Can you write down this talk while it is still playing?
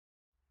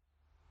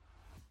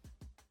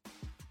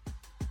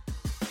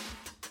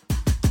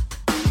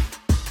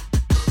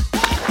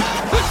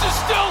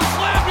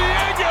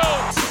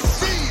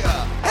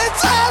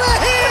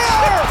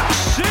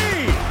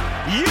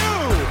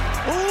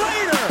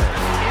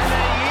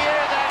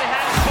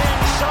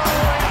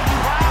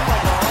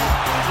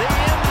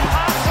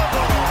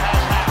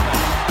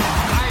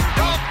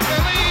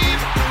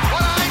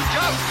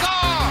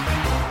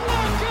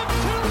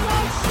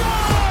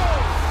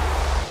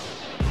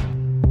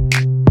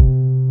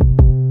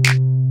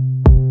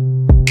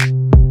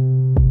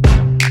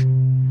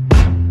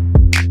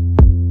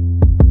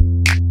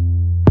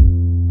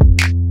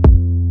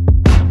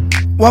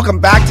Welcome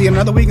back to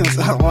another week.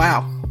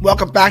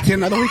 Welcome back to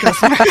another week. All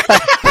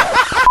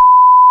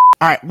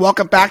right,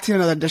 welcome back to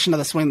another edition of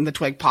the Swing the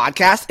Twig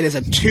podcast. It is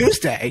a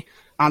Tuesday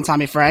on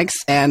Tommy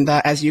Franks, and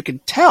as you can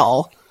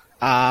tell,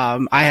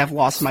 I have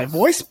lost my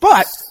voice,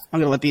 but I'm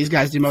going to let these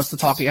guys do most of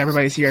the talking.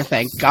 Everybody's here,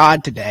 thank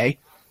God, today.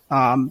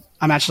 I'm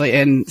actually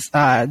in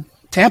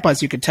Tampa,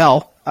 as you could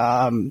tell.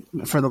 I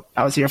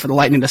was here for the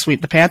Lightning to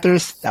sweep the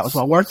Panthers. That was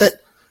well worth it.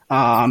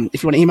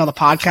 If you want to email the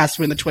podcast,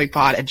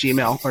 swingthetwigpod at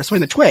gmail, or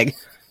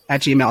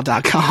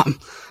swingthetwig@gmail.com.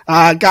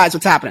 Guys,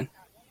 what's happening?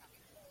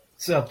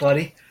 What's up,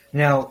 buddy?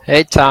 Now,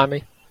 hey,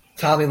 Tommy.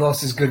 Tommy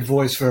lost his good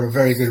voice for a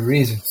very good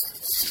reason.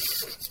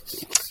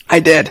 I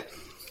did.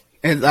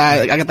 And,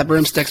 I got the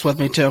broomsticks with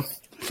me, too,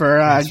 for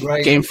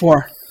right. Game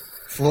 4.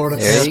 Florida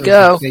There you Panthers,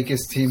 go. the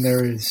fakest team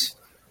there is.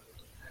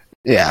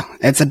 Yeah,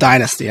 it's a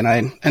dynasty,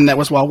 and that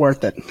was well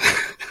worth it.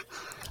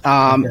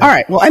 All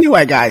right. Well,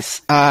 anyway,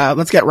 guys,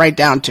 let's get right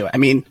down to it. I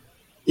mean,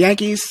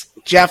 Yankees,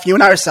 Jeff, you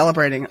and I were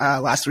celebrating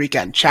last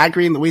weekend. Chad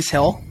Green, Luis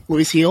Heel.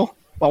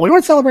 Well, we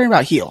weren't celebrating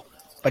about Heel,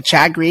 but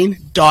Chad Green,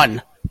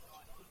 done.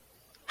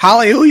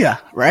 Hallelujah,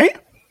 right?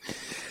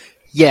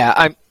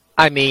 Yeah,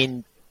 I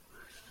mean,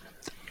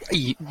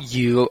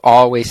 you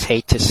always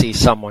hate to see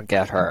someone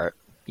get hurt.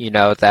 You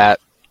know that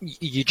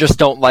you just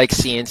don't like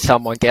seeing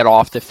someone get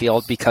off the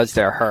field because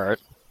they're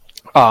hurt.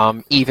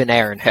 Even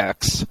Aaron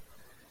Hicks,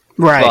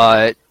 Right.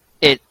 but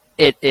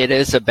it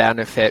is a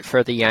benefit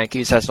for the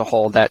Yankees as a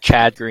whole that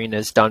Chad Green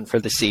is done for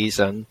the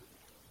season.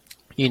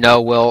 You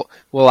know, we'll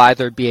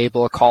either be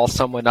able to call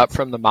someone up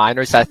from the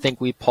minors. I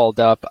think we pulled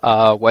up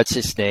what's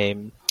his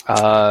name,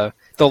 the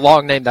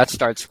long name that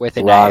starts with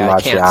an Ron A.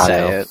 I can't Marciano.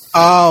 say it.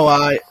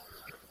 Oh,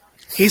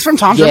 he's from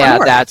Tom's Yeah,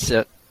 River. that's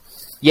it.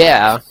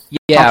 Yeah.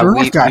 Tom's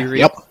River guy.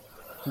 Yep.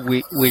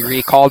 We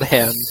recalled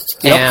him,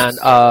 Yep.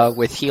 and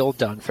with Heel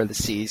done for the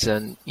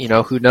season, you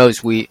know, who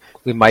knows? We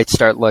might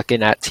start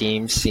looking at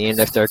teams, seeing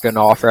if they're going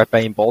to offer up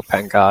any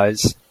bullpen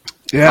guys.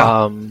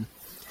 Yeah.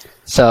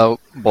 So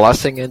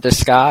blessing in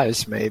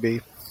disguise,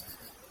 maybe.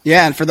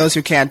 Yeah, and for those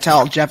who can't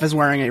tell, Jeff is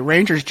wearing a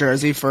Rangers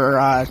jersey for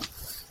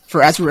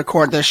as we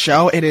record this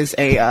show. It is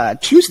a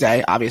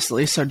Tuesday,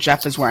 obviously, so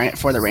Jeff is wearing it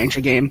for the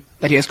Ranger game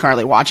that he is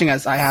currently watching,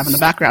 as I have in the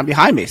background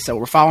behind me. So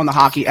we're following the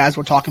hockey as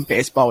we're talking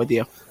baseball with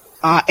you.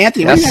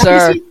 Anthony, Yes,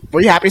 sir.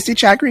 Were you happy to see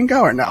Chad Green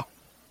go or no?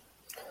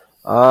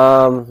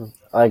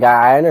 Like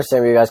I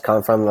understand where you guys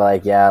come from.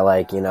 Like, yeah,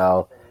 like, you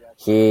know,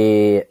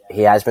 he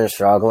has been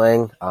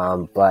struggling.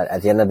 But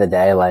at the end of the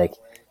day, like,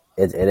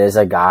 it is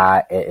a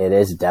guy. It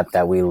is depth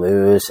that we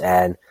lose.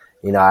 And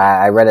you know,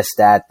 I read a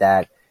stat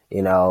that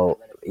you know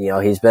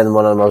he's been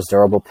one of the most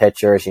durable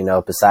pitchers. You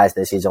know, besides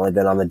this, he's only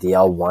been on the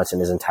DL once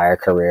in his entire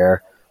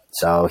career.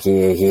 So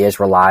he is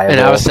reliable. And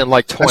I was in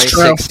like That's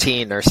true.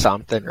 2016 or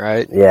something,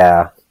 right?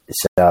 Yeah.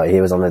 So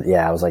he was on the,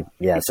 I was like,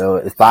 yeah.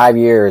 So 5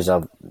 years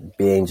of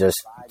being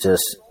just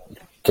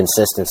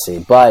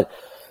consistency. But,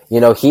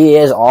 you know, he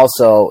is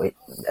also,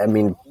 I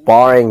mean,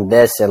 barring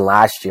this and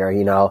last year,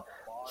 you know,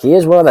 he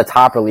is one of the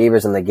top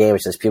relievers in the game.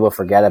 It's just people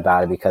forget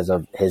about it because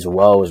of his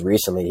woes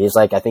recently. He's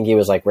like, I think he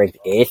was like ranked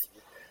 8th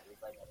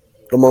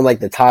among like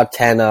the top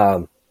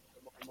 10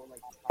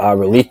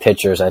 relief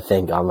pitchers, I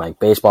think, on like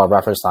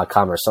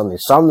baseballreference.com or something.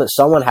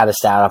 Someone had a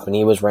stat up and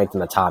he was ranked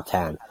in the top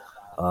 10.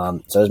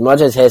 So as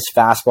much as his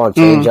fastball and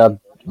changeup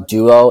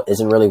duo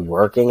isn't really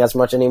working as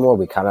much anymore,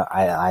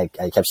 I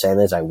kept saying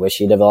this. I wish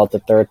he developed a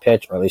third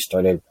pitch or at least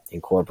started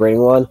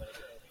incorporating one.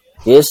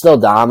 He is still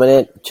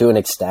dominant to an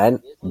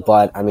extent,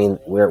 but I mean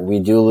we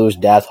do lose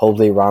depth.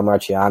 Hopefully Ron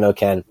Marciano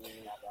can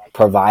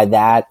provide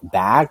that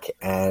back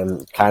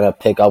and kind of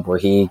pick up where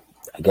he,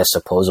 I guess,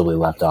 supposedly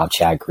left off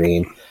Chad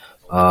Green.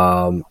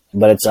 But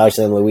it's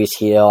actually Luis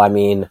Heel. I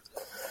mean,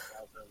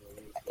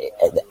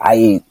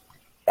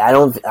 I'm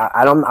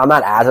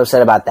not as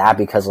upset about that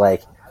because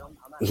like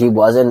he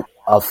wasn't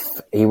a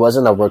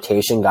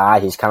rotation guy.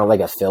 He's kind of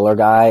like a filler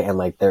guy, and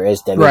like there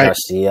is David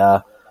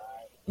Garcia,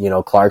 you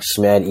know, Clark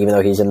Schmidt. Even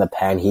though he's in the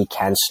pen, he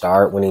can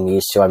start when he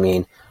needs to. I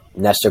mean,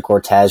 Nestor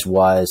Cortez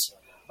was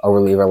a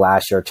reliever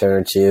last year,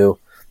 turned into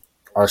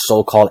our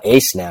so-called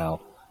ace now,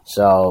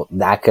 so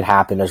that could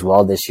happen as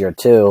well this year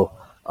too,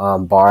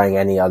 barring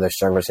any other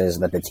circumstances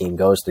that the team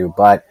goes through.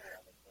 But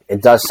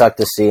it does suck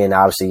to see, and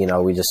obviously, you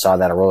know, we just saw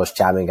that Aroldis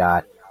Chapman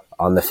got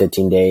on the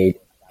 15-day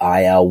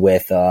IL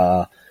with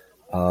Achilles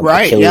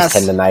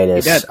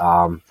tendonitis.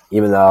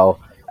 Even though,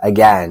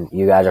 again,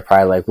 you guys are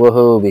probably like,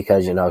 woohoo,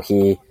 because, you know,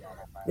 he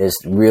is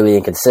really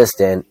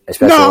inconsistent,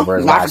 especially over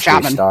his last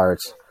 3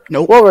 starts.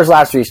 Nope. Well, over his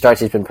last 3 starts,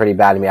 he's been pretty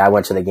bad to me. I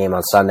went to the game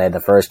on Sunday, the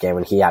first game,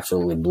 and he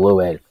absolutely blew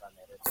it.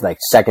 Like,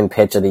 second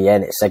pitch when he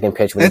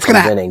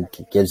comes in and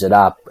gives it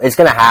up. It's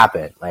going to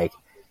happen. Like,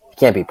 he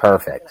can't be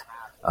perfect.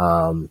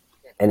 And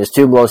his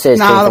 2 blow saves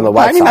came from the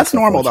White Sox. I mean, that's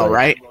normal, though,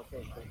 right?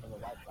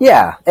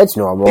 Yeah, it's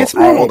normal. It's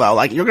normal though.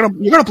 Like you're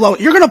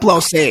gonna blow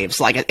saves.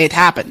 Like it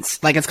happens.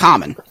 Like it's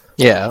common.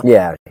 Yeah.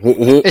 Yeah.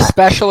 He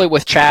especially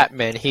with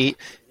Chapman,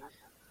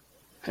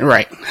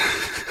 right.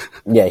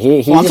 Yeah,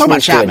 he well, just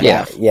needs Chapman, to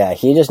adapt. Yeah,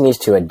 he just needs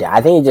to adapt.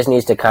 I think he just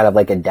needs to kind of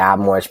like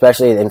adapt more.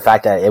 Especially, in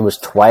fact, it was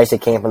twice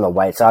it came from the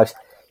White Sox.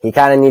 he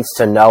kind of needs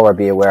to know or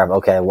be aware of,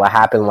 okay, what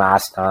happened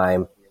last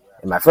time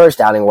in my first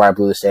outing where I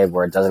blew the save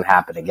where it doesn't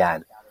happen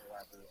again.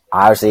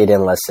 Obviously, he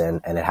didn't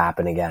listen, and it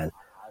happened again.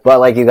 But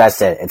like you guys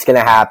said, it's going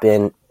to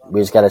happen.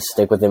 We just got to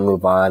stick with it and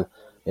move on.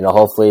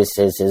 Hopefully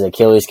his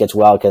Achilles gets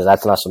well because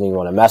that's not something you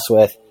want to mess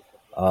with.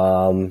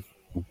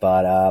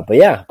 But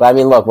yeah. But, I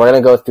mean, look, we're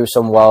going to go through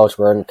some woes.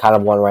 We're in kind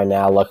of one right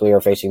now. Luckily,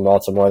 we're facing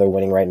Baltimore. They're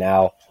winning right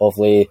now.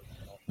 Hopefully,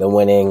 the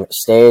winning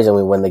stays and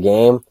we win the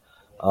game.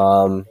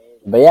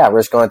 But, yeah, we're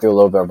just going through a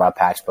little bit of our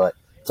patch. But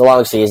it's a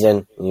long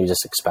season, and you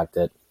just expect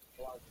it.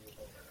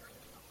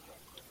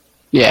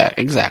 Yeah,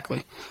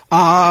 exactly.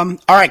 All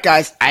right,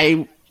 guys.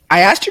 I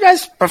asked you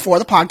guys before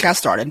the podcast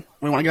started.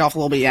 We want to get off a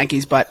little bit of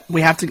Yankees, but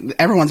we have to.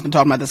 Everyone's been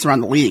talking about this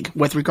around the league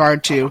with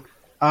regard to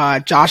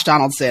Josh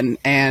Donaldson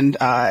and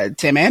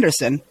Tim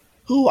Anderson,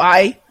 who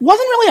I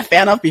wasn't really a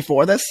fan of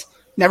before this.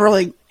 Never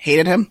really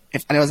hated him.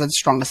 If I know that's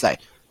strong to say,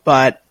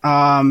 but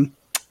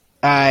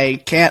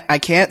I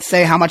can't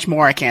say how much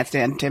more I can't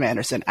stand Tim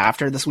Anderson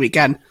after this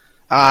weekend.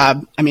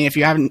 I mean, if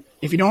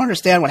you don't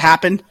understand what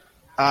happened,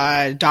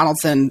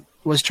 Donaldson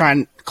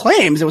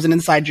claims it was an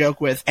inside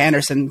joke with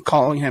Anderson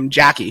calling him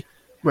Jackie,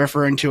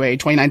 referring to a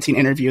 2019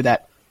 interview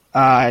that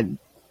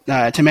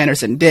Tim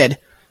Anderson did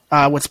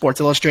with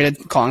Sports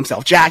Illustrated, calling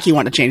himself Jackie,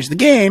 wanted to change the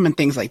game and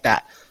things like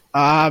that.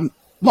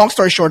 Long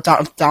story short,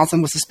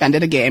 Donaldson was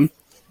suspended a game,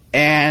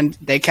 and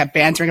they kept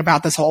bantering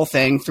about this whole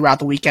thing throughout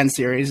the weekend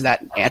series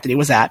that Anthony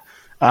was at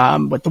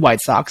with the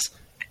White Sox,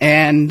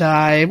 and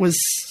it was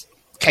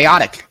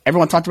chaotic.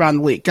 Everyone talked around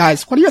the league.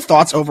 Guys, what are your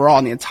thoughts overall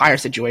on the entire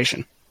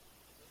situation?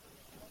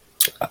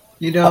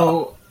 It's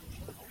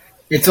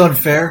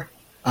unfair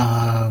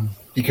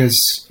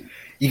because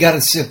you got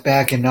to sit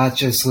back and not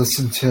just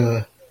listen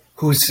to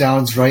who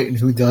sounds right and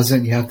who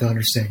doesn't. You have to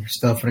understand your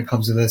stuff when it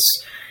comes to this.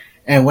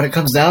 And when it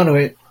comes down to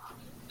it,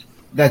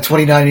 that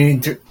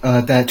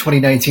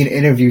 2019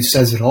 interview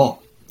says it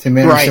all. Tim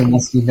Anderson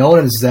must be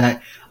known as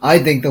that. I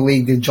think the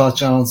league did Josh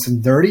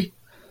Donaldson dirty.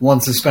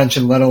 One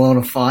suspension, let alone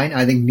a fine.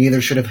 I think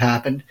neither should have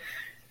happened.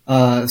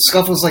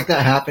 Scuffles like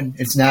that happen.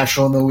 It's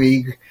natural in the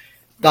league.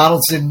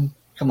 Donaldson,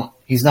 come on.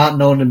 He's not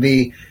known to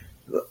be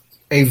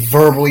a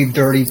verbally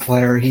dirty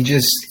player.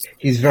 He's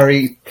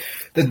very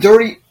 – the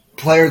dirty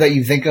player that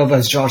you think of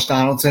as Josh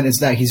Donaldson is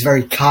that he's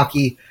very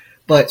cocky,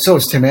 but so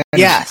is Tim Anderson.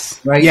 Yes.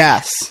 Right?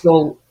 Yes.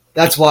 So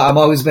that's why I've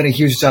always been a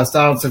huge Josh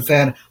Donaldson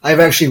fan. I've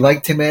actually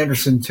liked Tim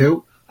Anderson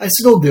too. I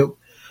still do.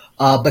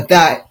 But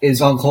that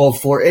is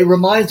uncalled for. It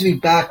reminds me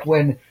back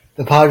when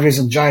the Padres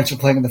and Giants were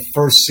playing in the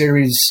first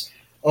series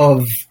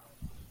of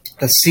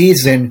the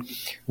season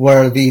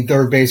where the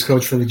third base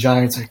coach for the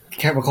Giants, I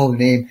can't recall the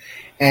name,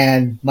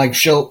 and Mike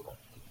Schilt,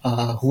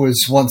 who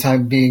was one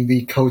time being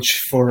the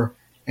coach for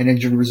an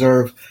injured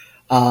reserve,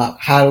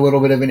 had a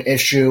little bit of an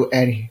issue,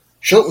 and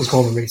Schilt was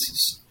called a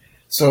racist.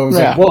 So it was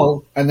like,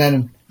 whoa. And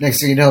then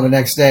next thing you know, the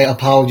next day,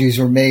 apologies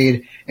were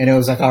made, and it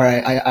was like, all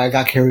right, I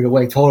got carried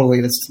away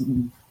totally. That's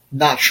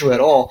not true at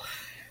all.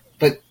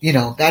 But,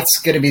 that's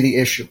going to be the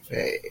issue.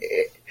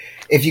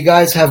 If you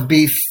guys have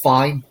beef,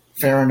 fine,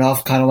 fair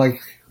enough, kind of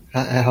like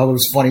how it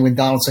was funny when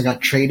Donaldson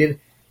got traded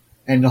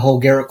and the whole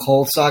Garrett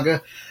Cole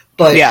saga.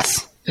 But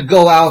to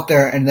go out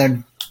there and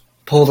then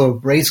pull the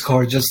race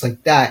card just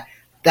like that,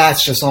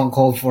 that's just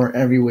uncalled for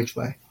every which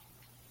way.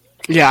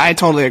 Yeah, I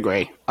totally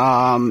agree.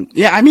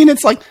 I mean,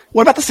 it's like,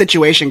 what about the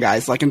situation,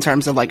 guys? Like, in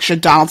terms of, like,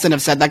 should Donaldson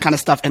have said that kind of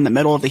stuff in the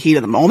middle of the heat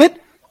of the moment?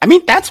 I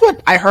mean, that's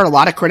what I heard a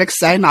lot of critics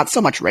say, not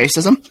so much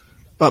racism,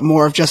 but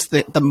more of just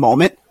the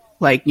moment.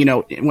 Like,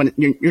 when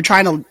you're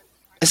trying to,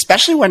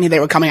 especially when they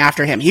were coming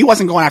after him, he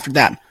wasn't going after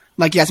them.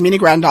 Like, Yasmani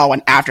Grandal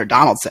went after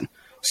Donaldson.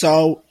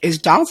 So is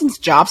Donaldson's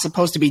job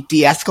supposed to be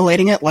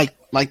de-escalating it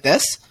like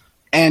this?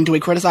 And do we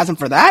criticize him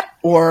for that?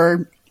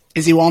 Or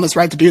is he well on his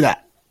right to do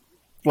that?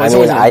 Well, it's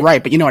always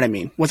right, but you know what I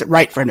mean. Was it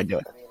right for him to do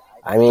it?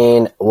 I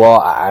mean, well,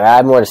 I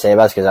have more to say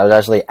about this because I was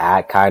actually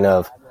at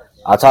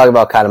I'll talk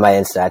about kind of my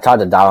incident. I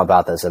talked to Dom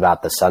about this,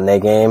 about the Sunday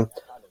game,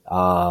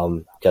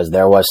 because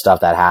there was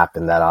stuff that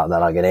happened that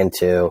I'll get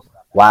into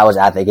while I was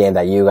at the game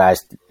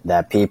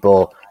that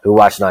people who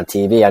watched it on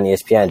TV on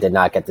ESPN did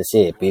not get to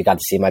see it. But you got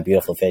to see my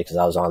beautiful face because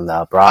I was on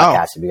the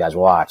broadcast if you guys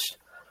watched.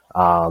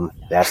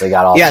 They actually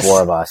got all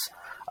four of us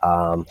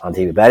on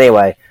TV. But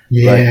anyway,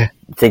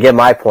 to get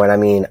my point, I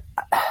mean,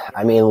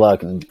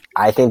 look,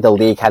 I think the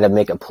league had to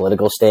make a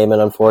political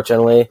statement,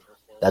 unfortunately.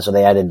 That's what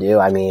they had to do.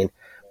 I mean,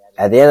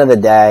 at the end of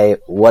the day,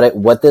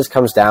 what this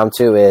comes down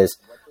to is,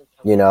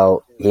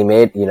 he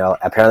made,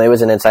 apparently it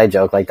was an inside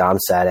joke, like Dom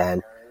said,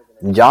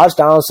 and Josh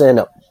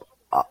Donaldson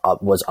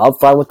was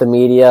upfront with the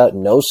media,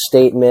 no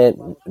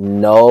statement,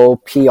 no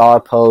PR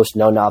post,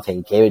 no nothing.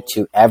 He gave it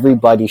to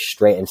everybody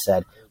straight and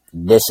said,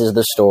 this is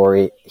the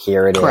story,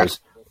 here it is.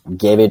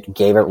 Gave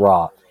it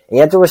raw. And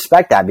you have to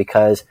respect that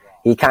because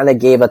he kind of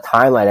gave a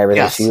timeline,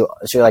 everything. Yes. So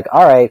you're like,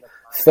 all right,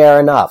 fair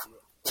enough.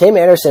 Tim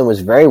Anderson was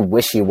very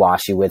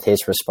wishy-washy with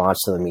his response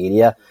to the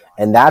media,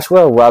 and that's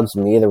where it rubs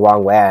me the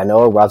wrong way. I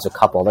know it rubs a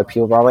couple other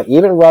people the wrong way.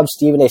 Even rubs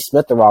Stephen A.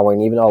 Smith the wrong way,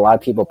 and even though a lot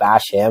of people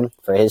bash him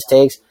for his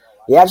takes,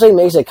 he actually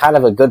makes it kind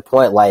of a good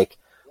point. Like,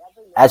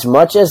 as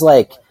much as,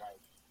 like,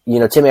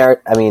 Tim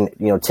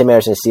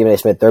Anderson and Stephen A.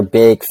 Smith, they're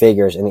big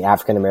figures in the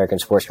African American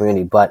sports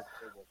community. But,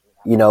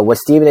 what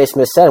Stephen A.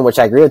 Smith said, and which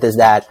I agree with, is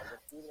that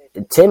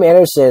Tim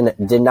Anderson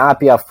did not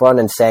be upfront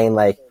in saying,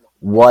 like,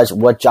 was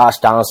what Josh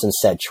Donaldson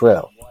said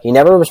true. He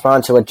never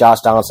responded to what Josh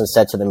Donaldson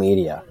said to the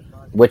media,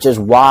 which is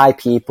why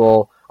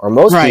people, or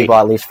most people,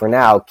 at least for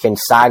now, can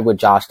side with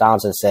Josh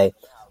Donaldson and say,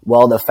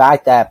 well, the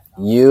fact that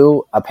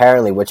you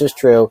apparently, which is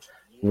true,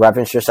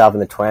 referenced yourself in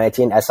the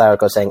 2019 SI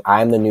article saying,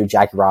 I'm the new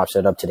Jackie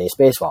Robinson of today's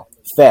baseball.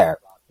 Fair.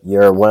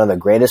 You're one of the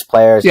greatest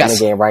players in the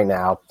game right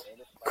now.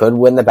 Could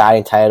win the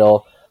batting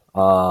title.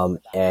 And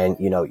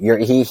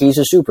he's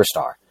a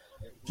superstar.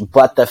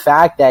 But the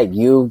fact that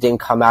you didn't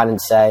come out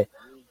and say,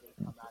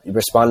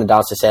 respond to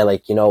Donaldson, say,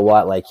 like,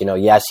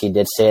 yes, he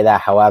did say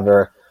that.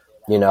 However,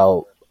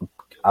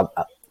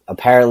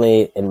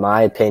 apparently, in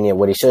my opinion,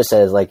 what he should have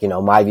said is, like,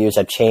 my views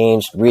have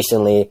changed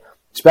recently,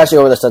 especially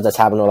over the stuff that's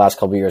happened in the last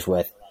couple of years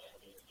with,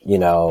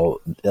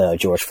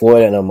 George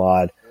Floyd and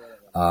Ahmaud,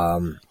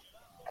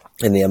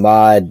 in the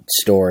Ahmaud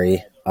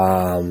story.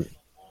 That's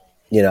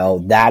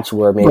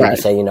where maybe you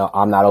say,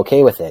 I'm not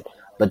okay with it.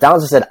 But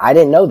Donaldson said, I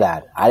didn't know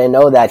that. I didn't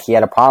know that he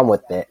had a problem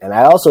with it. And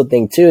I also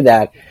think, too,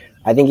 that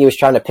I think he was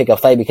trying to pick a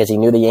fight because he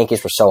knew the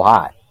Yankees were so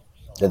hot.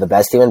 They're the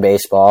best team in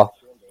baseball.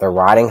 They're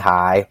riding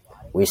high.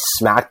 We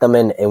smacked them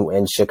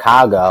in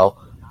Chicago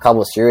a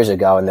couple of series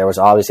ago, and there was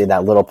obviously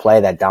that little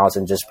play that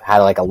Donaldson just had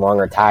like a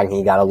longer tag,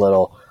 and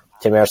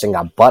Tim Anderson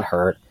got butt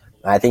hurt.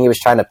 And I think he was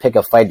trying to pick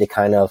a fight to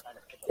kind of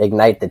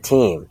ignite the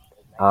team.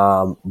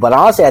 But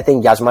honestly, I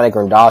think Yasmani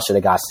Grandal should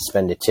have got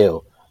suspended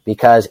too,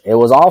 because it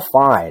was all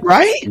fine.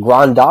 Right?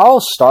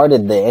 Grandal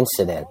started the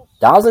incident.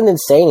 Donaldson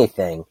didn't say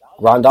anything.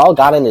 Grandal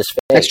got in his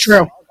face. That's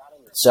true.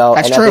 So,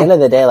 at the end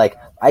of the day, like,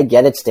 I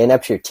get it, stand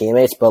up to your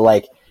teammates, but,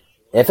 like,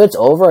 if it's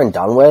over and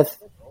done with,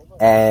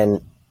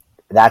 and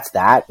that's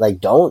that, like,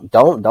 don't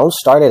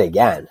start it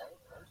again.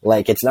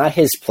 Like, it's not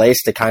his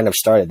place to kind of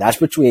start it. That's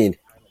between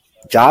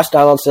Josh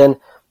Donaldson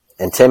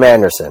and Tim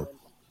Anderson.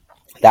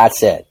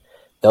 That's it.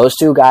 Those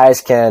two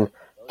guys can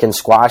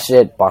squash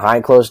it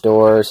behind closed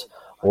doors,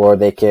 or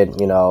they could,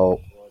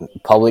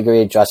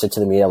 publicly address it to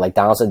the media like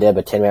Donaldson did,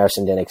 but Tim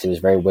Anderson didn't, because he was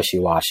very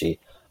wishy-washy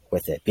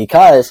with it.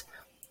 Because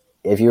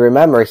if you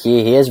remember,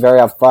 he is very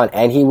upfront,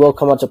 and he will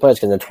come up to players,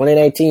 because in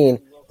 2019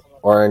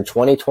 or in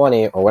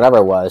 2020 or whatever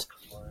it was,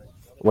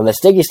 when the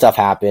sticky stuff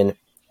happened,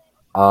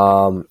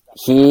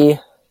 he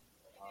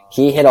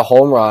hit a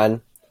home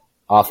run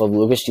off of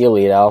Lucas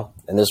Giolito,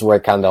 and this is where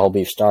kind of the whole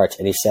beef starts.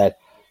 And he said,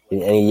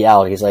 and he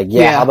yelled, he's like,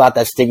 "Yeah, how about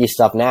that sticky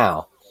stuff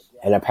now?"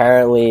 And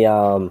apparently,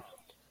 Giolito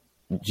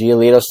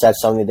said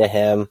something to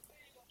him,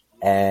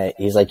 and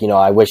he's like,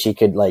 I wish he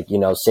could, like,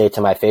 say it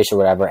to my face or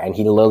whatever. And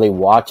he literally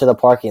walked to the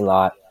parking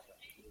lot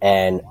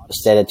and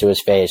said it to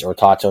his face, or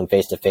talked to him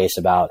face to face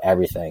about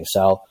everything.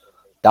 So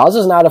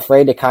Donaldson's not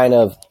afraid to kind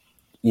of,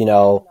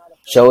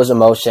 show his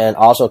emotion,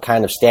 also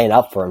kind of stand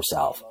up for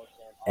himself.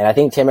 And I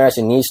think Tim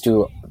Anderson needs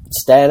to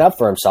stand up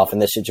for himself in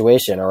this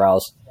situation, or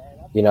else,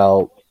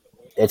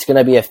 it's going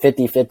to be a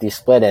 50-50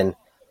 split, and,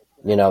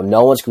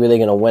 no one's really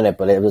going to win it.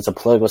 But it was a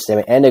political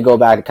statement. And to go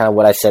back to kind of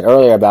what I said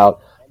earlier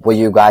about what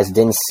you guys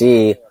didn't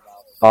see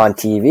on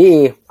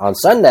TV on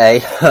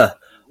Sunday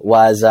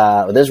was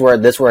this is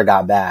where it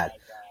got bad.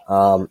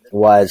 I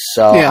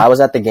was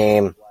at the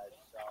game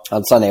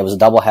on Sunday. It was a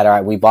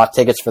doubleheader. We bought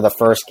tickets for the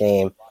first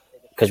game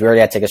because we already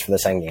had tickets for the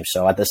second game.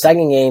 So at the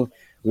second game,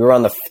 we were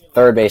on the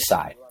third base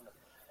side.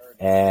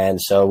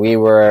 And so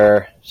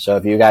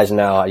if you guys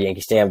know at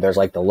Yankee Stadium, there's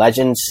like the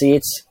legend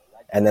seats,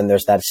 and then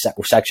there's that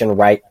section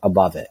right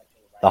above it,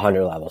 the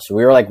 100 level. So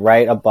we were like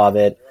right above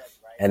it,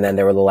 and then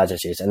there were the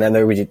legend seats. And then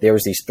there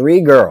was these three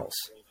girls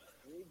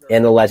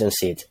in the legend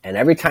seats. And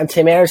every time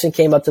Tim Anderson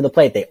came up to the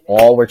plate, they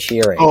all were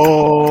cheering.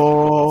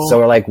 Oh. So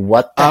we're like,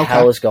 what the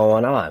hell is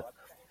going on?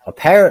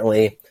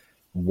 Apparently,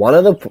 one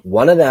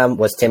of them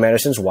was Tim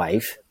Anderson's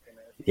wife.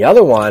 The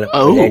other one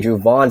was Andrew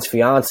Vaughn's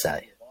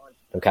fiance.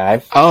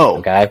 Okay. Oh.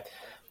 Okay.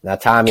 Now,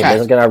 Tommy,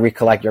 this is going to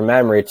recollect your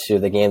memory to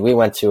the game we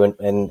went to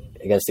in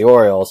against the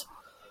Orioles.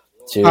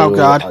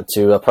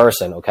 To a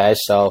person. Okay.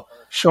 So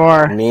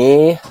sure.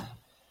 Me,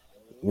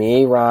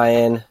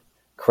 Ryan,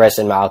 Chris,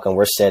 and Malcolm,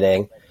 we're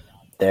sitting.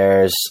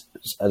 There's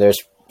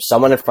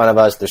someone in front of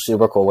us. They're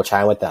super cool. We're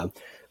chatting with them.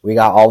 We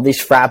got all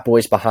these frat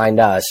boys behind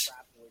us,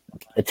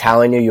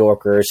 Italian New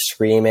Yorkers,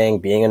 screaming,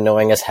 being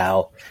annoying as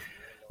hell.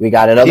 We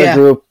got another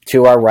group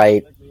to our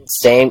right,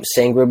 same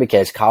group of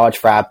kids, college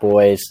frat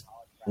boys,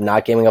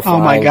 not giving a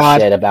flying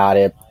shit about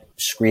it,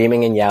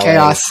 screaming and yelling,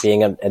 chaos,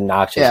 being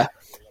obnoxious. Yeah.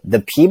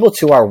 The people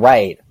to our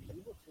right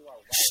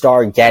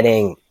start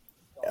getting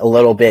a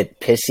little bit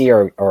pissy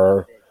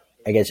or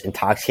I guess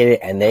intoxicated,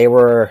 and they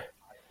were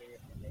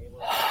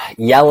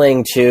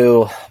yelling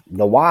to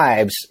the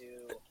wives,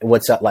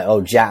 "What's up?" Like,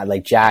 "Oh,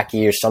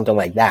 Jackie," or something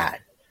like that.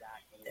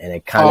 And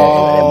it kind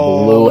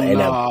of blew, and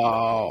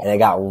it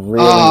got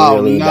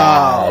really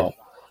bad.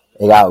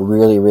 It got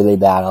really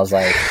bad. I was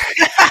like,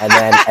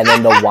 and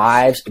then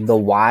the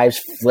wives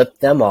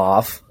flipped them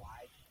off,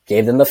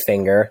 gave them the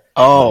finger.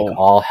 Oh, like,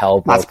 all hell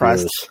broke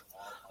loose.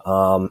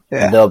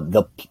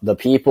 The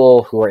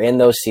people who were in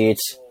those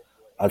seats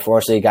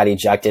unfortunately got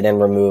ejected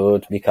and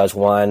removed because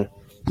one,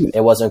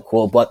 it wasn't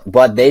cool,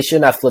 but they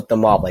shouldn't have flipped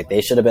them off. Like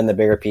they should have been the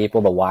bigger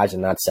people, the wives,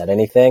 and not said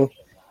anything.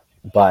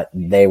 But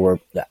they were.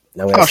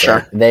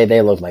 Sure.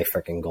 They look like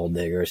freaking gold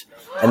diggers.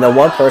 And then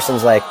one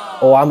person's like,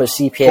 "Oh, I'm a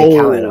CPA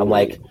accountant." I'm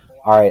like,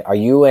 "All right, are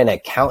you an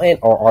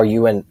accountant or are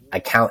you an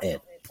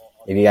accountant?"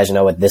 If you guys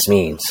know what this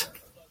means,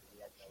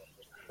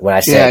 when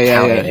I say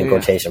accountant in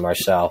quotation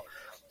marks.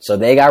 So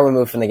they got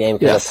removed from the game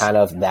because of kind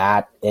of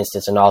that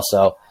instance, and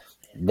also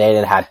they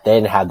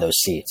didn't have those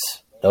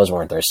seats. Those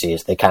weren't their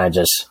seats. They kind of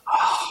just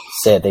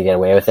sit, they get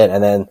away with it.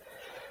 And then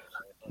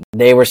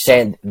they were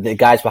saying the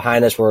guys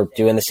behind us were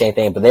doing the same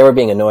thing, but they were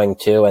being annoying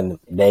too, and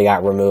they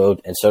got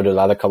removed, and so did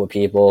another couple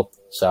people.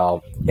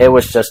 So it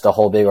was just a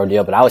whole big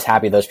ordeal. But I was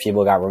happy those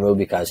people got removed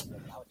because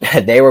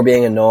they were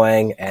being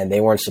annoying and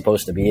they weren't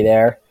supposed to be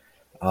there.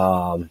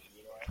 But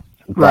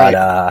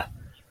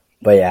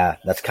yeah,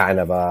 that's kind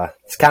of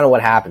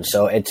what happened.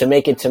 So to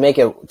make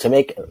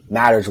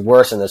matters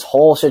worse in this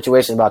whole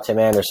situation about Tim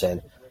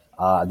Anderson,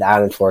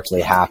 that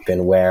unfortunately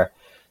happened where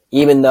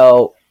even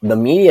though the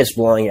media is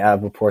blowing it out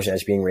of proportion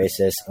as being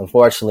racist,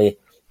 unfortunately,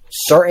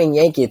 certain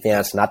Yankee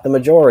fans, not the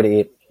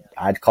majority,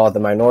 I'd call it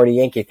the minority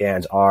Yankee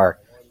fans, are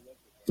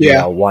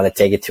want to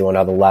take it to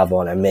another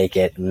level and make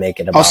it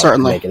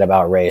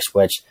about race,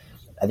 which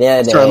at the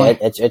end of the day,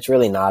 it's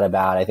really not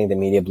about. I think the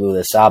media blew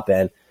this up,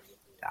 and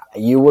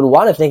you would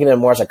want to think of it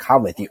more as a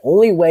compliment. The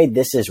only way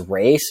this is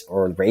race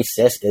or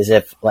racist is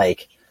if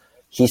like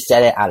he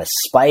said it out of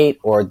spite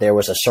or there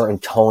was a certain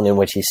tone in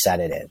which he said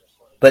it in.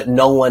 But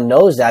no one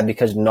knows that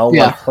because no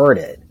one heard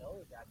it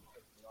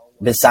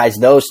besides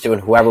those two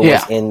and whoever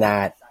was in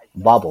that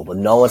bubble. But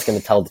no one's going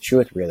to tell the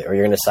truth really, or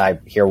you're going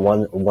to hear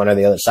one or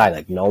the other side.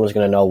 Like no one's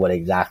going to know what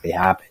exactly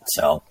happened.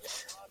 So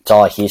it's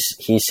all he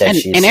said.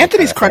 And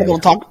Anthony's credible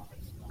to talk.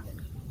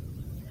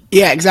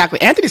 Yeah, exactly.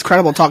 Anthony's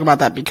credible to talk about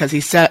that because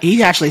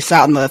he actually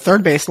sat on the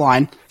third base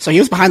line, so he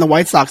was behind the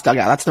White Sox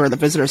dugout. That's where the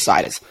visitor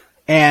side is,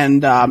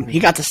 and he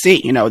got to see,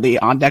 the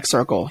on deck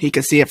circle. He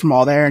could see it from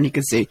all there, and he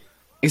could see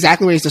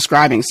exactly what he's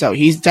describing. So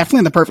he's definitely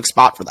in the perfect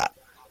spot for that.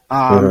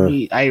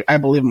 I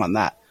believe him on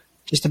that.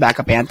 Just to back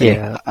up Anthony.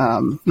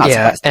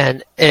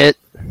 And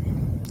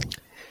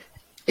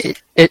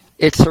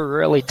it's a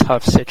really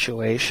tough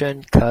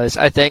situation because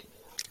I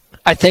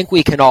think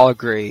we can all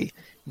agree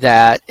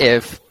that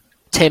if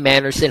Tim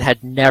Anderson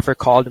had never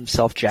called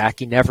himself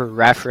Jackie, never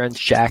referenced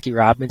Jackie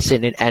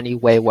Robinson in any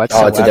way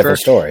whatsoever. Oh, it's a different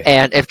story.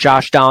 And if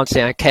Josh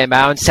Donaldson came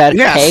out and said,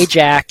 "Hey,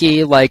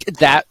 Jackie," like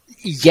that,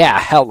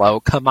 hello,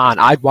 come on.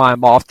 I'd want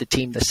him off the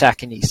team the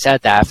second he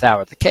said that if that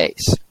were the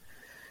case.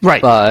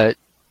 Right. But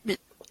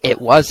it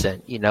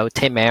wasn't.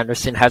 Tim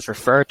Anderson has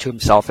referred to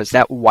himself as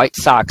that. White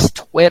Sox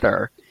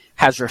Twitter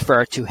has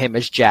referred to him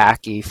as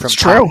Jackie from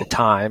time to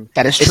time.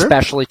 That is true.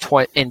 Especially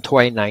in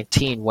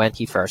 2019 when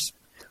he first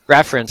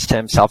referenced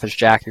himself as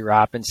Jackie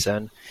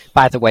Robinson.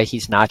 By the way,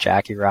 he's not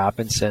Jackie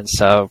Robinson,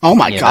 so... Oh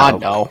my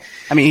God, no.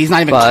 I mean, he's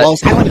not even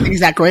close. I don't think he's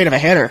that great of a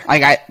hitter.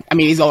 Like, I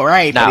mean, he's all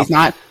right, but he's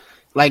not...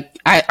 Like,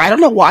 I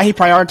don't know why he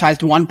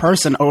prioritized one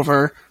person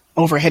over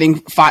hitting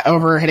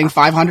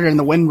 500 in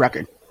the win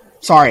record.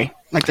 Sorry.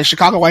 Like, the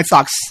Chicago White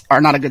Sox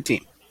are not a good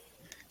team.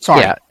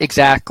 Sorry. Yeah,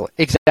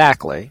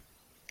 exactly.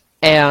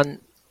 And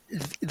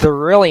the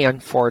really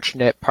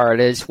unfortunate part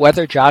is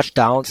whether Josh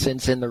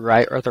Donaldson's in the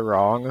right or the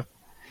wrong,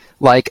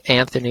 like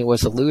Anthony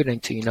was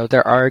alluding to,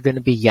 there are going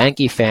to be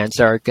Yankee fans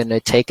that are going to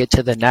take it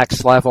to the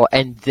next level,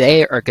 and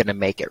they are going to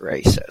make it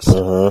racist.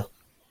 Mm-hmm.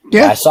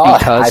 Yeah, I saw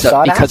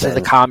because of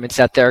the comments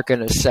that they're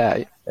going to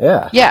say.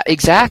 Yeah,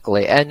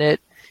 exactly, and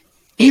it's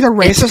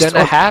going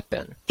to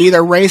happen.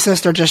 Either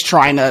racist or just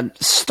trying to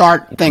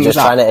start things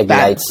trying to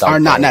ignite that something.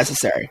 Are not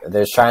necessary.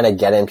 They're trying to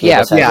get in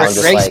people's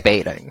heads. Race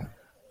baiting.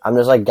 I'm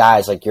just like,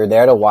 guys, like, you're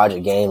there to watch a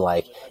game,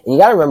 like, and you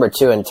got to remember,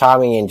 too, and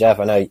Tommy and Jeff,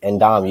 I know, and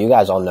Dom, you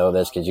guys all know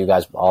this because you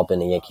guys all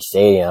been to Yankee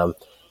Stadium,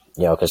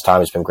 because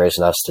Tommy's been gracious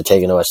enough to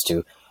taking us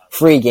to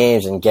free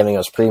games and giving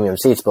us premium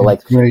seats, but,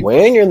 like,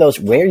 when you're in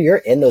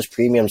those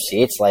premium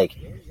seats, like,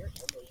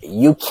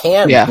 you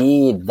can't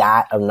be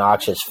that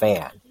obnoxious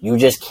fan. You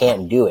just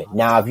can't do it.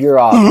 Now, if you're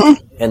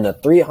in the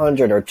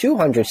 300 or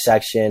 200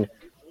 section,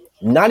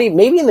 not even,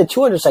 maybe in the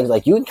 200 section,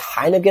 like, you can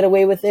kind of get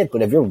away with it,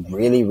 but if you're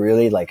really,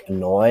 really, like,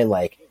 annoying,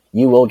 like,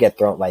 you will get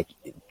thrown, like,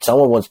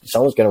 someone's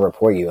going to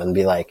report you and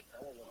be like,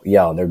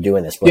 yo, they're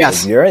doing this. But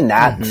if you're in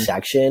that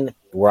section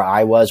where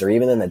I was, or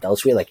even in the Del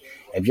Suite, like,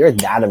 if you're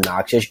that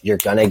obnoxious, you're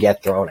going to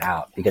get thrown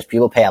out because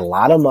people pay a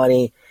lot of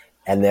money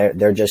and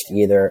they're just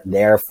either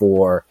there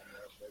for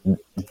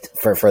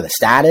the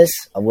status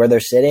of where they're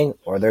sitting,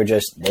 or they're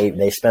just,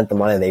 they spent the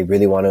money and they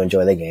really want to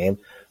enjoy the game.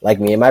 Like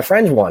me and my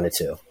friends wanted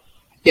to.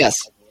 Yes.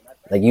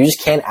 Like, you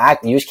just can't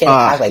act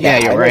like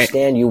that. I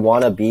understand right. You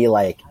want to be,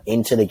 like,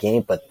 into the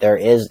game, but there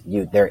is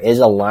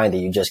a line that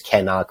you just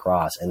cannot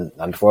cross. And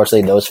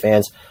unfortunately, those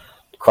fans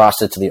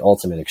crossed it to the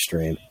ultimate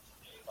extreme.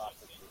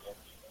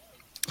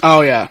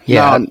 Oh, yeah.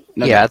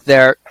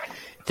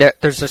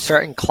 There's a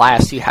certain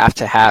class you have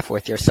to have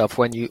with yourself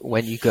when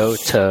you go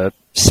to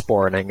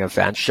sporting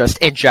events, just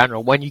in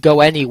general. When you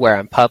go anywhere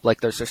in public,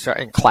 there's a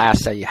certain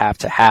class that you have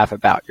to have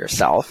about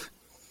yourself,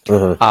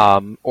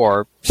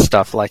 or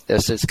stuff like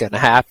this is going to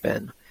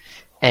happen.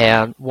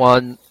 And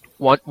one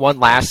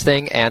last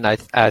thing, and I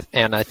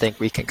think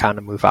we can kind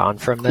of move on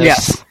from this.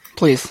 Yes,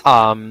 please.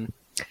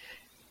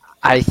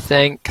 I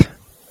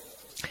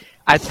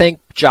think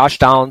Josh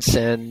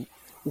Donaldson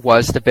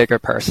was the bigger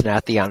person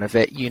at the end of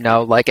it.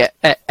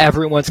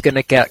 Everyone's going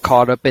to get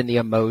caught up in the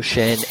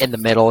emotion in the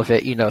middle of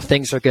it.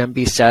 Things are going to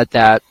be said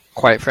that,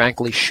 quite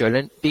frankly,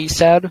 shouldn't be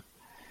said.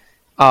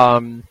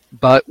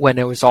 But when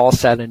it was all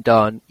said and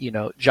done,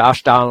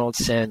 Josh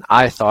Donaldson,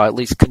 I thought, at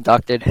least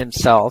conducted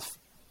himself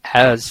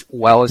as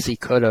well as he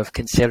could have,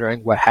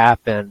 considering what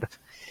happened.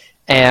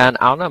 And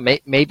I don't know,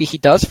 maybe he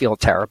does feel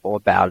terrible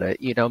about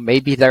it.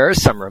 Maybe there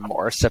is some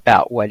remorse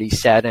about what he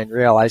said, and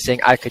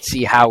realizing I could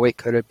see how it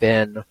could have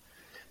been,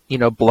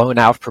 blown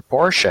out of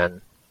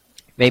proportion.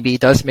 Maybe he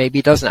does, maybe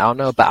he doesn't. I don't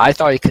know, but I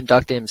thought he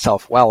conducted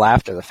himself well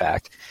after the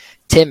fact.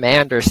 Tim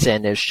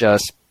Anderson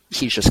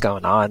he's just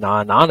going on and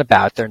on and on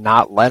about it. They're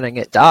not letting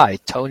it die.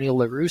 Tony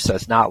La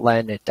Russa's not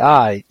letting it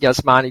die.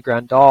 Yasmani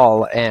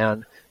Grandal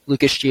and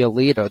Lucas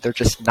Giolito, they're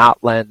just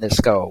not letting this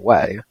go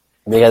away.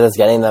 Because it's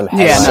getting them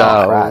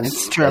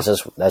it's true. That's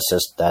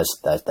just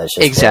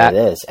exactly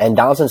what it is. And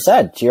Donaldson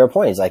said, to your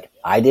point, he's like,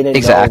 I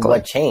didn't know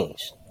what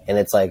changed. And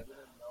it's like,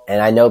 and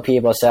I know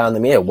people say on the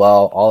media,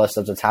 well, all this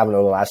stuff that's happened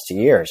over the last 2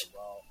 years,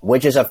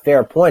 which is a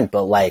fair point,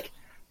 but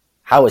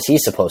how was he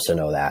supposed to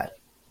know that?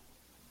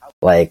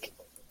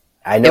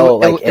 I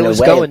know, it was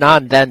going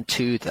on then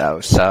too,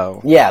 though.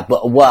 So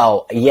but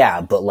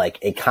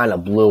it kind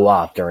of blew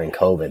off during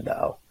COVID,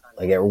 though.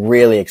 It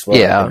really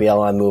exploded. Yeah. The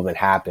BLM movement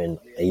happened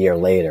a year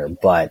later,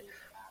 but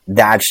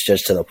that's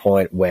just to the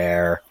point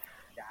where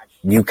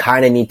you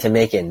kind of need to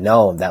make it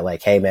known that,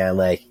 hey, man,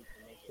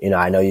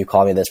 I know you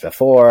called me this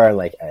before,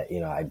 and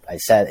I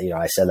said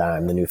that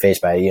I'm the new face,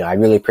 but I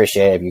really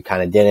appreciate it if you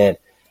kind of didn't,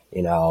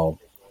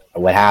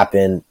 what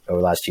happened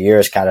over the last 2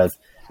 years, kind of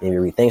maybe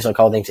rethink some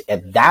couple things.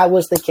 If that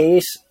was the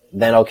case,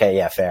 then okay,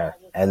 yeah, fair.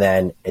 And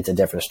then it's a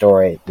different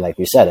story, like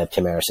we said, if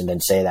Tim Anderson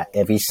didn't say that.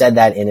 If he said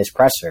that in his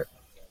presser,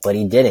 but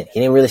he didn't.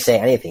 He didn't really say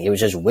anything. He was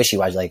just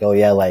wishy-washy, oh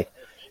yeah,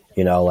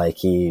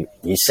 he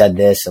said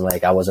this, and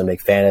I wasn't a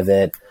big fan of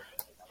it.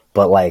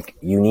 But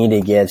you need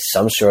to give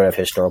some sort of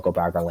historical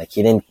background.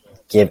 He didn't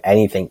give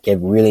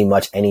really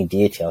much any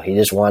detail. He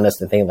just wanted us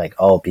to think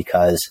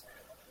because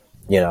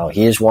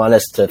he just wanted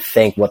us to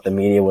think what the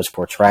media was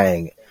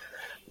portraying,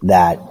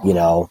 that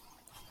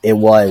it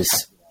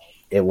was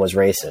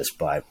racist,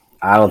 but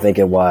I don't think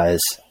it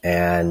was,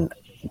 and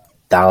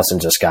Donaldson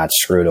just got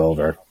screwed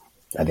over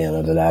at the end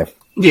of the day.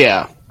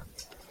 Yeah.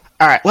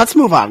 All right, let's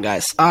move on,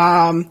 guys.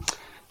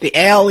 The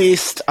AL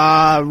East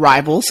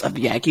rivals of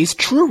the Yankees,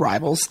 true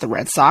rivals, the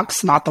Red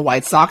Sox, not the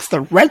White Sox.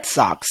 The Red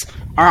Sox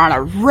are on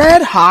a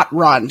red-hot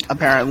run,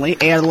 apparently.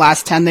 8 of the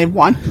last 10 they've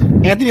won.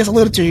 Anthony has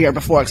alluded to here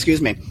before,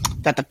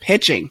 that the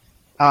pitching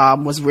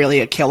was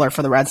really a killer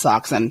for the Red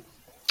Sox. And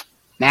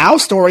now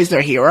Story's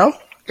their hero.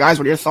 Guys,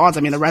 what are your thoughts?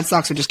 The Red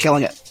Sox are just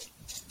killing it.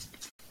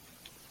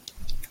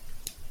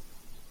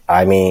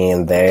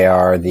 They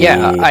are the...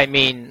 Yeah,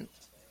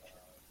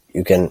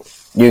 You can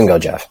go,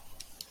 Jeff.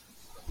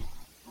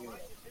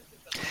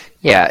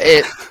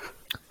 Yeah,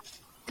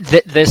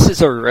 this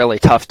is a really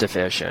tough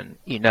division.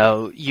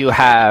 You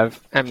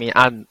have, I'm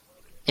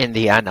in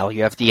the NL,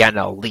 you have the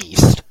NL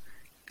East,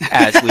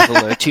 as we've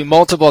alluded to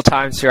multiple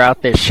times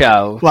throughout this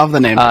show. Love the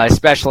name.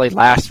 Especially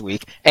last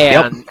week.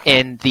 And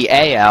in the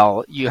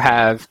AL, you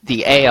have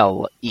the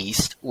AL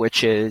East,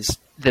 which is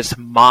this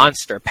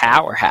monster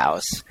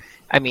powerhouse.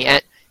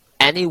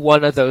 Any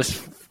one of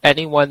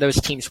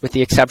those teams, with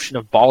the exception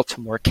of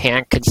Baltimore,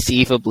 can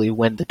conceivably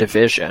win the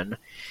division.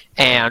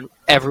 And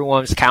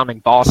everyone's counting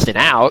Boston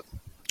out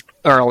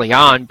early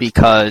on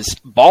because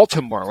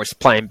Baltimore was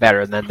playing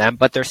better than them,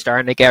 but they're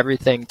starting to get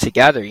everything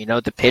together.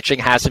 The pitching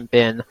hasn't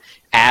been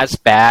as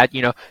bad.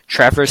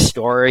 Trevor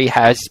Story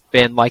has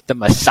been like the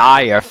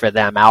messiah for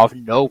them out of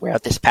nowhere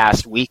this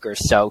past week or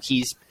so.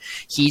 He's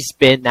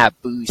been that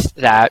boost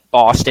that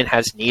Boston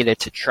has needed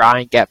to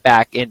try and get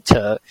back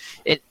into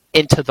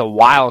the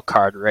wild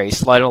card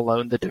race, let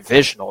alone the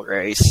divisional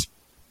race.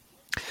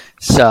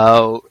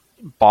 So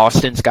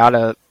Boston's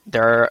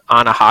they're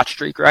on a hot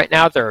streak right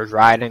now. They're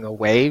riding a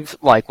wave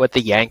like what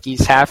the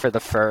Yankees have for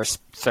the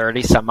first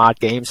 30 some odd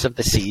games of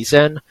the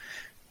season.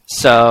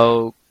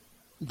 So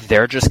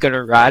they're just going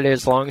to ride it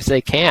as long as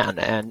they can.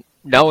 And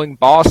knowing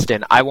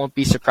Boston, I won't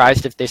be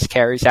surprised if this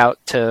carries out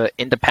to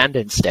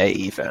Independence Day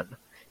even.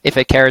 If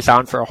it carries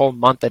on for a whole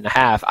month and a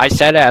half. I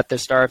said it at the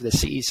start of the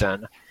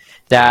season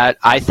that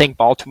I think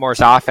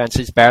Baltimore's offense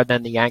is better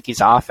than the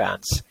Yankees'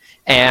 offense.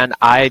 And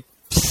I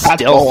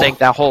still think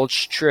that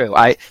holds true.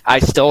 I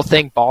still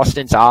think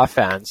Boston's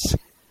offense,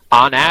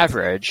 on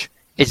average,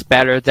 is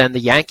better than the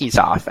Yankees'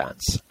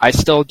 offense. I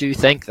still do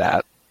think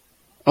that.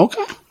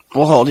 Okay.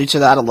 We'll hold you to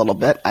that a little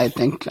bit. I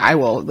think I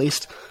will, at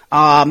least.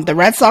 The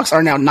Red Sox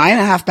are now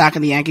 9.5 back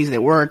of the Yankees. They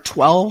were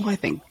 12, I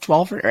think.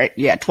 12, right?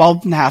 Yeah,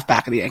 12.5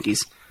 back of the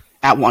Yankees.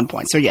 at one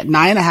point. So yeah,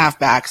 9.5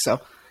 back.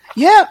 So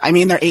yeah, I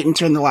mean they're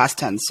 8-2 in the last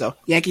 10. So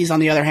Yankees on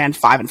the other hand,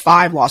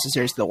 5-5, lost a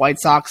series to the White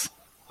Sox,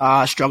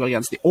 struggled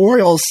against the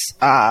Orioles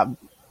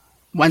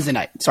Monday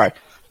night.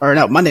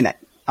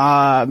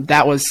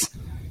 That was,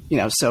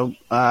 so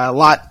a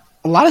lot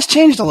has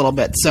changed a little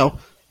bit. So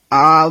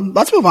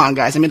let's move on,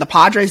 guys. I mean, the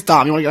Padres,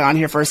 Dom, you want to get on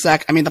here for a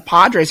sec? I mean, the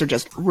Padres are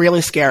just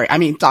really scary. I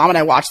mean, Dom and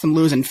I watched them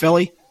lose in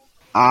Philly.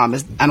 I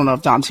don't know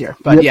if Dom's here,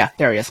 but yeah,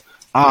 there he is.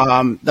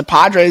 The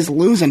Padres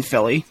lose in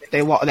Philly.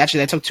 They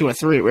took 2 or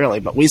 3 really,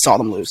 but we saw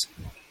them lose.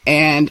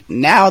 And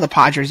now the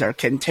Padres are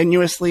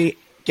continuously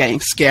getting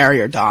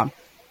scarier, Dom.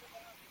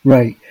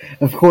 Right.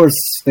 Of course,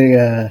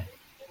 they,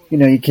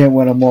 you can't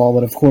win them all,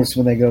 but of course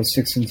when they go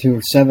 6-2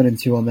 or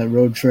 7-2 on that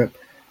road trip,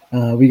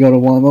 we go to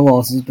one of the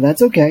losses, but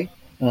that's okay.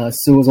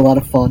 Still was a lot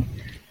of fun.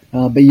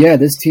 But yeah,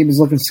 this team is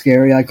looking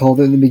scary. I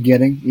called it in the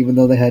beginning, even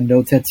though they had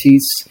no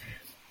Tatis.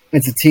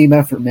 It's a team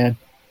effort, man.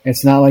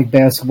 It's not like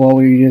basketball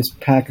where you just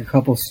pack a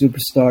couple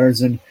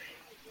superstars and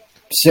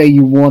say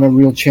you won a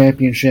real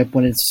championship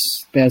when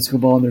it's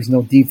basketball and there's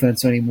no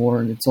defense anymore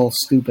and it's all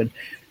stupid.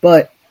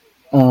 But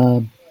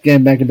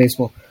getting back to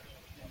baseball,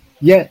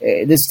 yeah,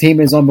 this team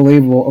is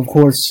unbelievable. Of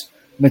course,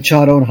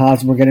 Machado and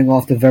Hosmer getting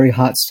off to very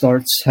hot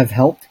starts have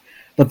helped,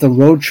 but the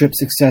road trip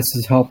success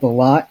has helped a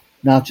lot.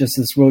 Not just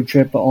this road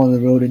trip, but on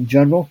the road in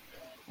general.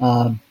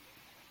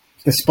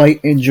 Despite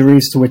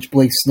injuries to which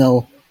Blake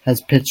Snell has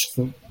pitched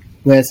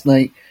last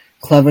night,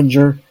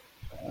 Clevenger,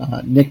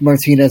 Nick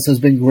Martinez has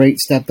been great,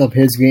 stepped up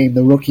his game.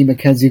 The rookie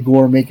Mackenzie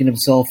Gore making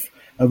himself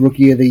a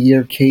Rookie of the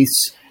Year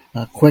case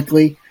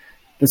quickly.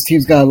 This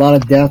team's got a lot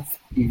of depth.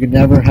 You can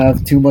never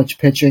have too much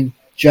pitching.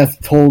 Jeff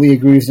totally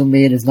agrees with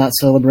me and is not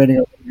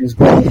celebrating his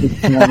goal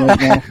right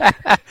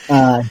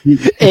now.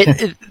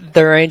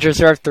 The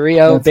Rangers are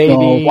 3-0, baby.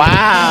 Go.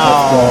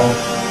 Wow.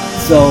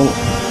 So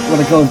when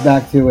it goes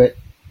back to it,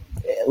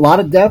 a lot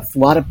of depth, a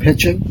lot of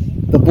pitching.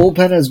 The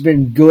bullpen has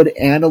been good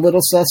and a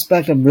little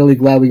suspect. I'm really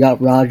glad we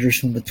got Rogers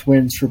from the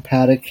Twins for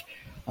Paddock.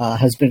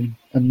 Has been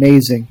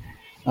amazing.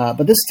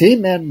 But this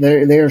team, man,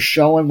 they are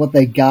showing what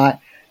they got.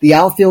 The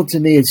outfield to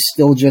me is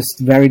still just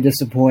very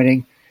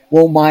disappointing.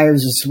 Will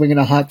Myers is swinging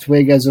a hot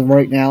twig as of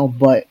right now,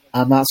 but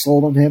I'm not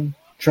sold on him.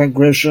 Trent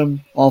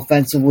Grisham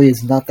offensively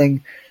is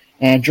nothing.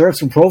 And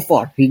Jurickson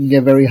Profar, he can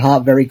get very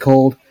hot, very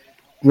cold.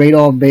 Great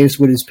on base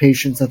with his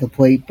patience at the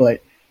plate,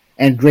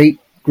 and great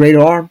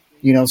arm.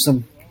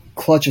 Some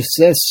clutch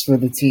assists for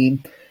the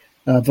team,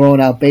 throwing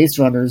out base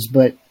runners.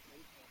 But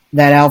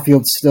that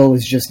outfield still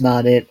is just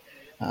not it.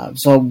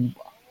 So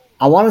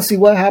I want to see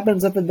what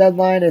happens at the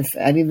deadline. If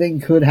anything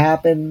could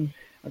happen,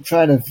 I'm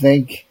trying to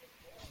think.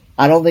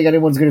 I don't think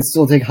anyone's going to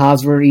still take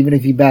Hosmer, even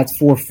if he bats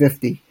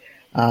 .450.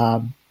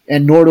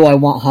 And nor do I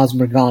want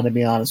Hosmer gone, to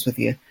be honest with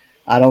you.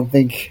 I don't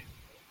think,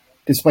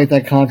 despite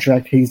that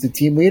contract, he's the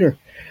team leader.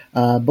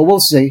 But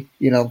we'll see.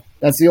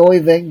 That's the only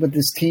thing. But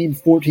this team,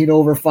 14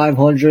 over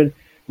 500,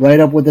 right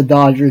up with the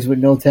Dodgers with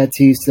no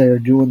Tatis. They are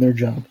doing their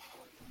job.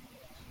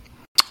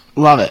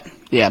 Love it.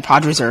 Yeah,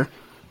 Padres are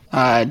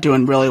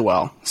doing really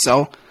well.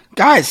 So,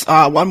 guys,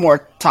 one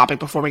more topic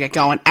before we get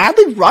going.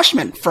 Adley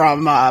Rutschman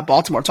from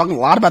Baltimore, talking a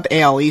lot about the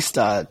AL East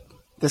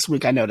this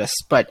week, I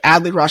noticed. But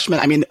Adley Rutschman,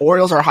 I mean, the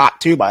Orioles are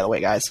hot too, by the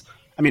way, guys.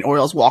 I mean,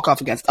 Orioles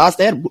walk-off against us.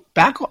 They had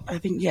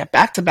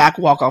back-to-back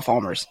walk-off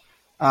homers.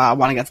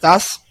 One against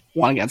us,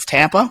 one against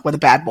Tampa with a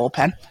bad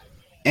bullpen.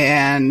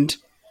 And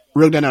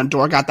Rugden and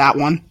Odor got that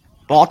one.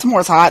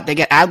 Baltimore's hot. They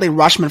get Adley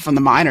Rutschman from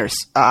the minors,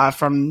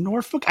 from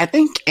Norfolk. I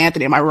think,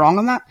 Anthony, am I wrong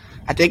on that?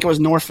 I think it was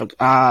Norfolk.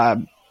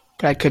 But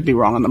I could be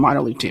wrong on the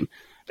minor league team.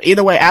 But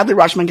either way, Adley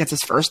Rutschman gets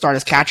his first start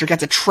as catcher,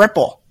 gets a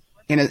triple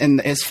in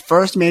his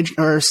first major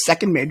or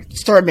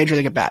third major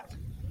league at bat.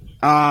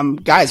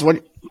 Guys,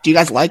 what do you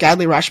guys like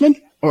Adley Rutschman,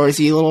 or is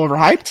he a little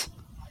overhyped?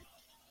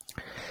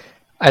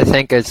 I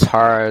think it's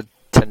hard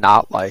to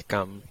not like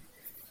him.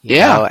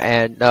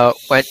 And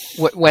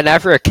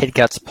whenever a kid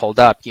gets pulled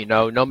up,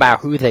 no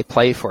matter who they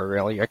play for,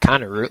 really, you're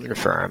kind of rooting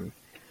for him.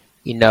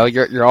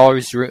 You're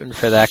always rooting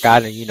for that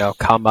guy to,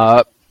 come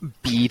up,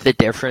 be the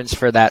difference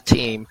for that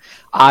team.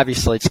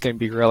 Obviously, it's going to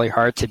be really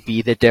hard to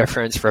be the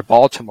difference for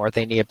Baltimore.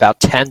 They need about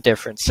 10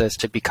 differences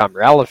to become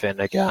relevant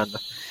again.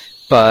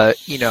 But,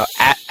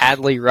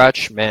 Adley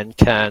Rutschman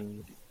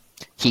can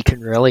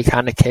really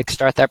kind of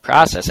kickstart that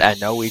process. I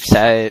know we've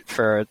said it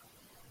for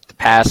the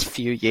past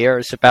few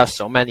years about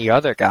so many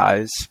other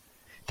guys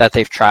that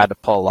they've tried to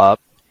pull up.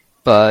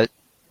 But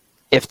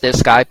if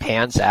this guy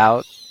pans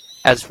out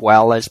as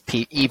well as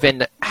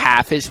even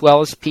half as well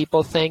as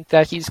people think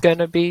that he's going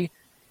to be,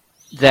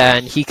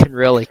 then he can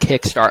really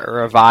kickstart a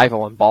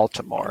revival in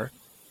Baltimore.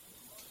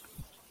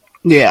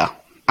 Yeah,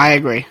 I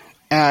agree.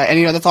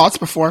 Any other thoughts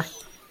before?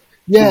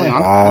 Yeah,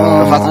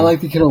 I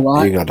like the kid a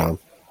lot. You go, Dom.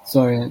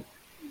 Sorry,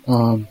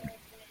 I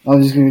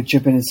was just going to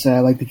chip in and say I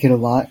like the kid a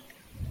lot.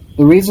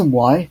 The reason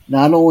why,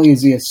 not only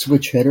is he a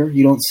switch hitter,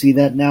 you don't see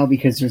that now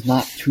because there's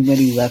not too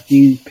many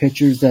lefty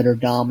pitchers that are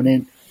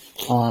dominant.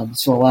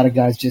 So a lot of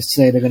guys just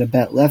say they're going to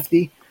bet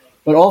lefty.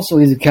 But also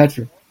he's a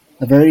catcher,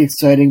 a very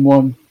exciting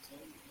one.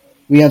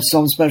 We have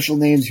some special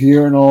names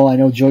here and all. I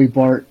know Joey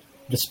Bart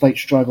despite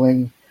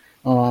struggling.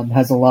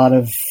 Has a lot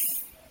of,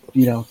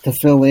 to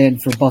fill in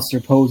for Buster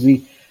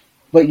Posey.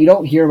 But you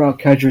don't hear about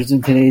catchers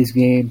in today's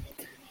game.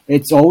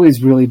 It's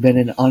always really been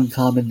an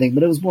uncommon thing,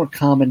 but it was more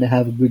common to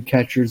have good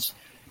catchers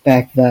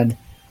back then.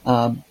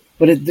 But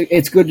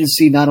it's good to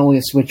see not only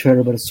a switch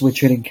hitter, but a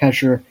switch hitting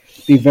catcher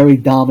be very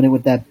dominant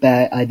with that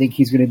bat. I think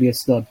he's going to be a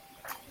stud.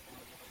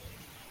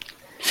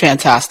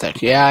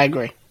 Fantastic. Yeah, I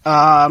agree.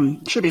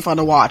 Should be fun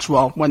to watch.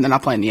 Well, when they're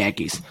not playing the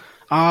Yankees.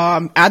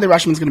 Adley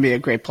Rutschman's going to be a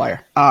great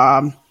player.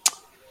 All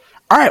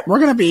right, we're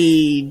going to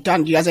be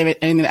done. Do you guys have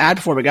anything to add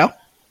before we go?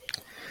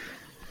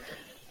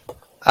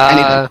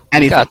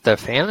 Anything. Got the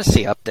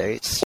fantasy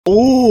updates.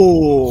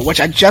 Ooh, which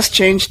I just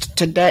changed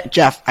today.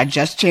 Jeff, I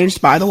just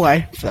changed, by the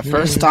way, for the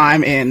first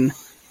time in,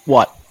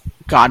 what?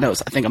 God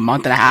knows, I think a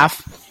month and a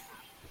half.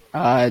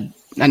 And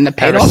the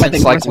paid off,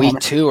 since like week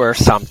 2 or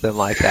something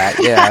like that.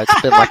 Yeah,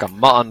 it's been like a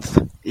month.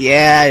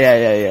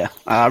 Yeah.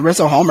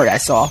 Rizzo homered, I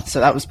saw,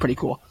 so that was pretty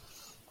cool.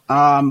 What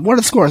are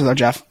the scores, though,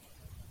 Jeff?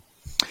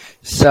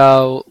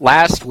 So,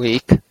 last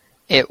week,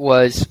 it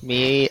was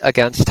me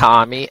against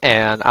Tommy,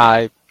 and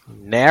I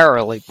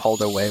narrowly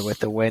pulled away with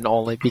the win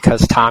only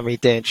because Tommy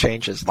didn't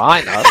change his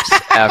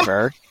lineups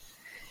ever.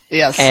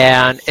 Yes.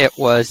 And it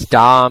was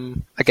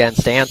Dom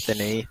against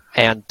Anthony,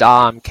 and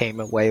Dom came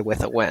away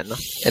with a win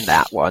in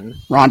that one.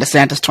 Ron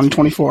DeSantis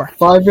 2024.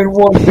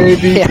 5-1,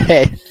 baby.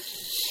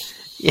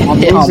 Yeah. I'm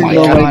losing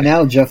right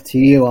now, Jeff, to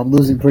you. I'm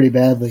losing pretty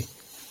badly.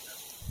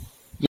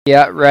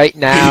 Yeah, right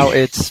now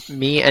it's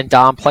me and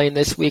Dom playing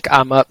this week.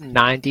 I'm up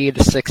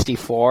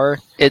 90-64.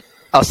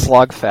 A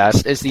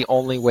slugfest is the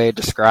only way to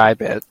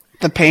describe it.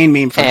 The pain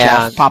meme for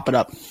Jeff. Pop it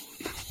up.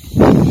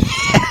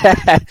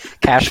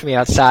 Cash me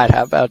outside.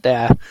 How about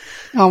that?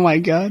 Oh, my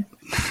God.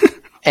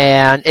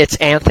 And it's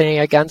Anthony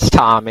against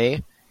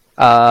Tommy.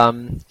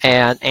 And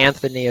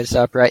Anthony is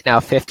up right now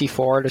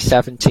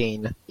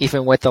 54-17.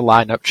 Even with the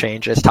lineup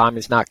changes,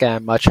 Tommy's not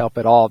getting much help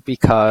at all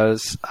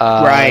because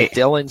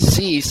Dylan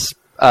Cease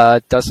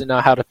doesn't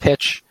know how to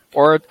pitch,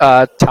 or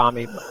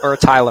Tommy, or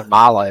Tyler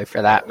Mahle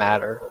for that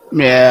matter.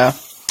 Yeah.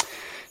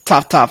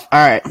 Tough. All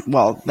right.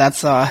 Well,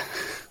 that's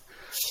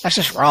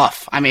just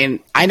rough. I mean,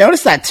 I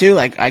noticed that too.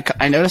 Like,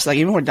 I noticed, like,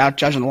 even without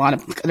judging the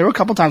lineup, there were a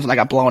couple times when I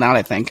got blown out,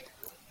 I think,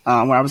 where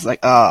I was like,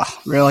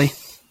 really?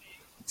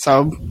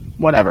 So,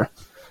 whatever.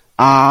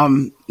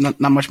 Not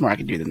much more I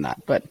can do than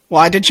that. But,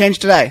 well, I did change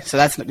today, so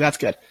that's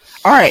good.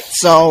 All right.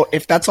 So,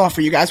 if that's all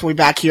for you guys, we'll be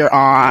back here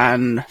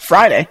on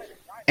Friday,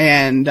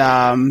 and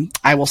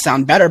I will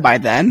sound better by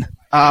then.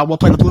 We'll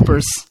play the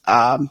bloopers.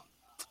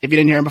 If you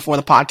didn't hear them before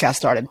the podcast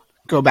started,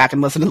 go back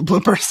and listen to the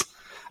bloopers.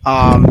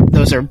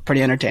 Those are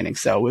pretty entertaining.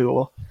 So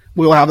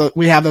we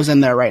have those in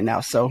there right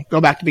now. So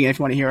go back to the beginning if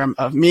you want to hear them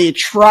of me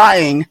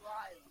trying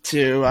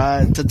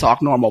to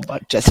talk normal,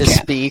 but just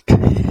speak.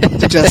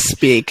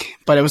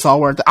 But it was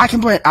all worth it. I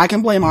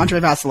can blame Andre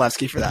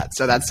Vasilevsky for that.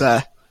 So that's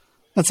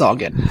all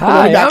good.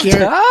 Hi, we'll back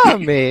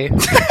I'm here. Tommy.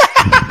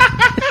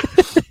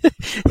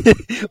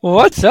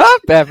 What's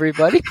up,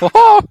 everybody?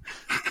 Oh.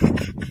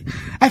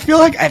 I feel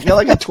like a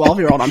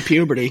 12-year-old on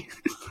puberty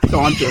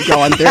going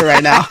through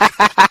right now.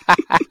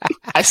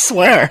 I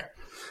swear.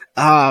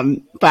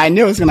 But I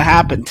knew it was going to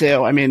happen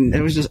too. I mean,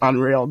 it was just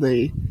unreal,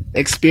 the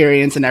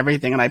experience and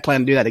everything, and I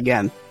plan to do that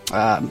again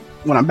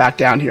when I'm back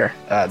down here.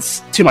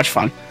 It's too much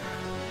fun.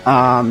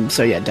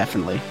 So yeah,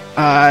 definitely.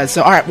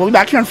 So all right, we'll be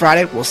back here on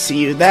Friday. We'll see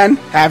you then.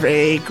 Have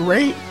a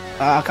great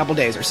couple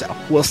days or so.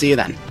 We'll see you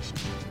then.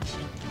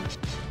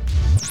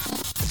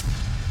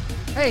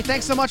 Hey,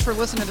 thanks so much for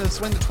listening to the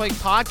Swing the Twig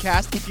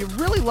podcast. If you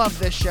really love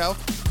this show,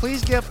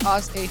 please give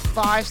us a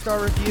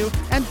 5-star review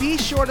and be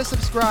sure to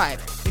subscribe.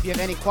 If you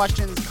have any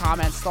questions,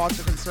 comments,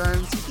 thoughts, or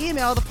concerns,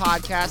 email the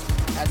podcast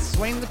at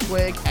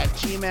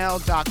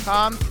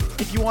swingthetwig@gmail.com.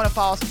 If you want to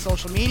follow us on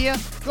social media,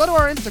 go to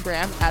our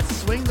Instagram at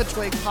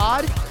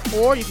swingthetwigpod,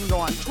 or you can go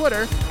on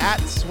Twitter at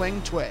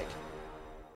swingtwig.